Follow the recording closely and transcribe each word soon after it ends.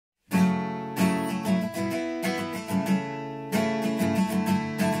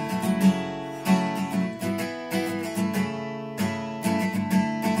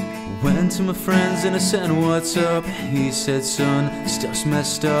Went to my friends and I said, what's up? He said, son, stuff's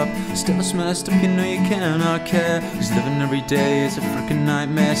messed up. Stuff's messed up, you know you cannot care. Cause living every day is a freaking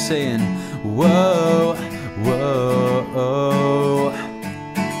nightmare. Saying, whoa, whoa, whoa,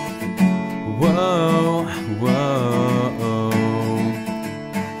 whoa.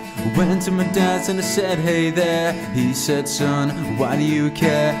 Went to my dad's and I said, hey there. He said, son, why do you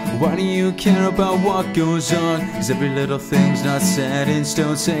care? Why do you care about what goes on? Cause every little thing's not set in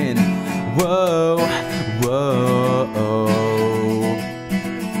stone. Saying, whoa, whoa.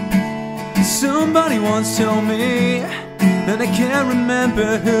 Somebody once told me, and I can't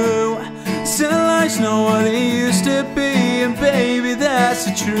remember who, said life's not what it used to be. And baby, that's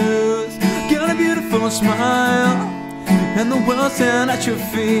the truth. Got a beautiful smile and the world's down at your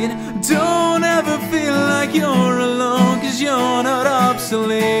feet. Don't ever feel like you're alone, cause you're not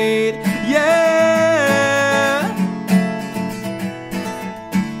obsolete. Yeah,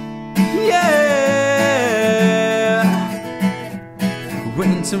 yeah.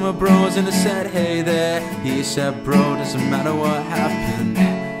 Went to my bros and I said, hey there. He said, bro, doesn't matter what happened,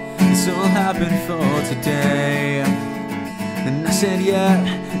 it's all happened for today. And I said, yeah,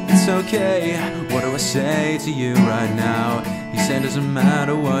 it's okay. What do I say to you right now? He said, doesn't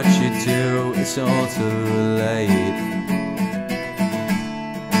matter what you do, it's all too late.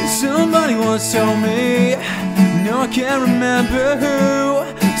 Somebody once told me, no, I can't remember who,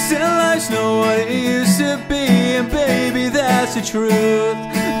 said life's not what it used to be. And baby, that's the truth.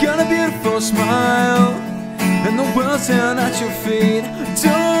 Got a beautiful smile and the world's down at your feet.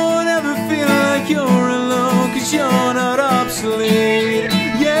 Don't ever feel like you're alone, cause you're not obsolete.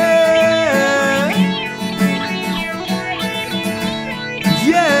 Yeah,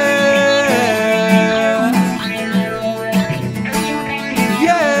 yeah,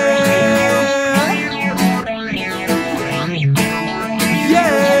 yeah,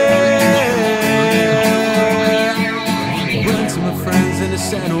 yeah. Went to my friends and I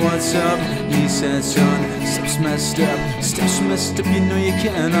said, what's up? He said, son, stuff's messed up. Stuff's messed up, you know you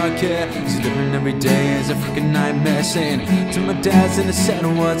cannot care. Cause living every day is a freaking nightmare. Saying to my dad's and I said,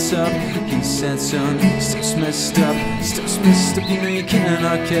 what's up? He said, son, stuff's messed up. Stuff's messed up, you know you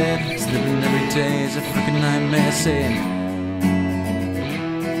cannot care. Cause living every day is a freaking nightmare. Saying